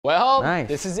Well, Nice.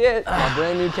 This is it. My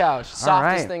brand new couch. Softest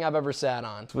right. thing I've ever sat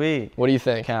on. Sweet. What do you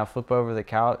think? Can I flip over the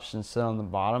couch and sit on the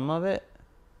bottom of it?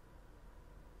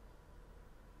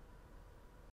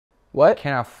 What?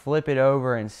 Can I flip it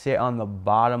over and sit on the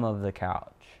bottom of the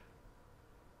couch?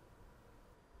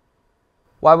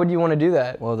 Why would you want to do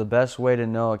that? Well, the best way to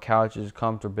know a couch's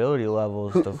comfortability level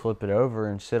is to flip it over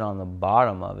and sit on the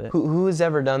bottom of it. Who has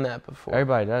ever done that before?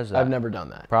 Everybody does that. I've never done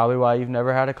that. Probably why you've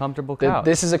never had a comfortable couch.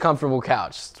 This is a comfortable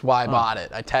couch. That's why I bought it.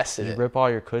 I tested You it. rip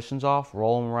all your cushions off,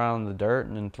 roll them around in the dirt,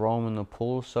 and then throw them in the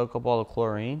pool, soak up all the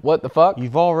chlorine. What the fuck?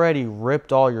 You've already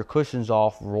ripped all your cushions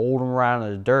off, rolled them around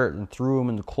in the dirt, and threw them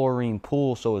in the chlorine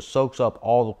pool so it soaks up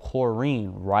all the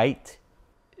chlorine, right?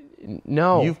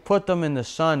 No. You've put them in the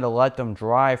sun to let them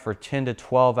dry for 10 to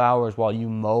 12 hours while you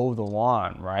mow the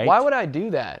lawn, right? Why would I do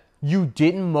that? You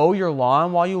didn't mow your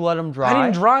lawn while you let them dry? I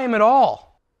didn't dry them at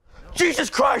all. Jesus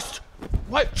Christ!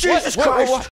 What? Jesus What? Christ!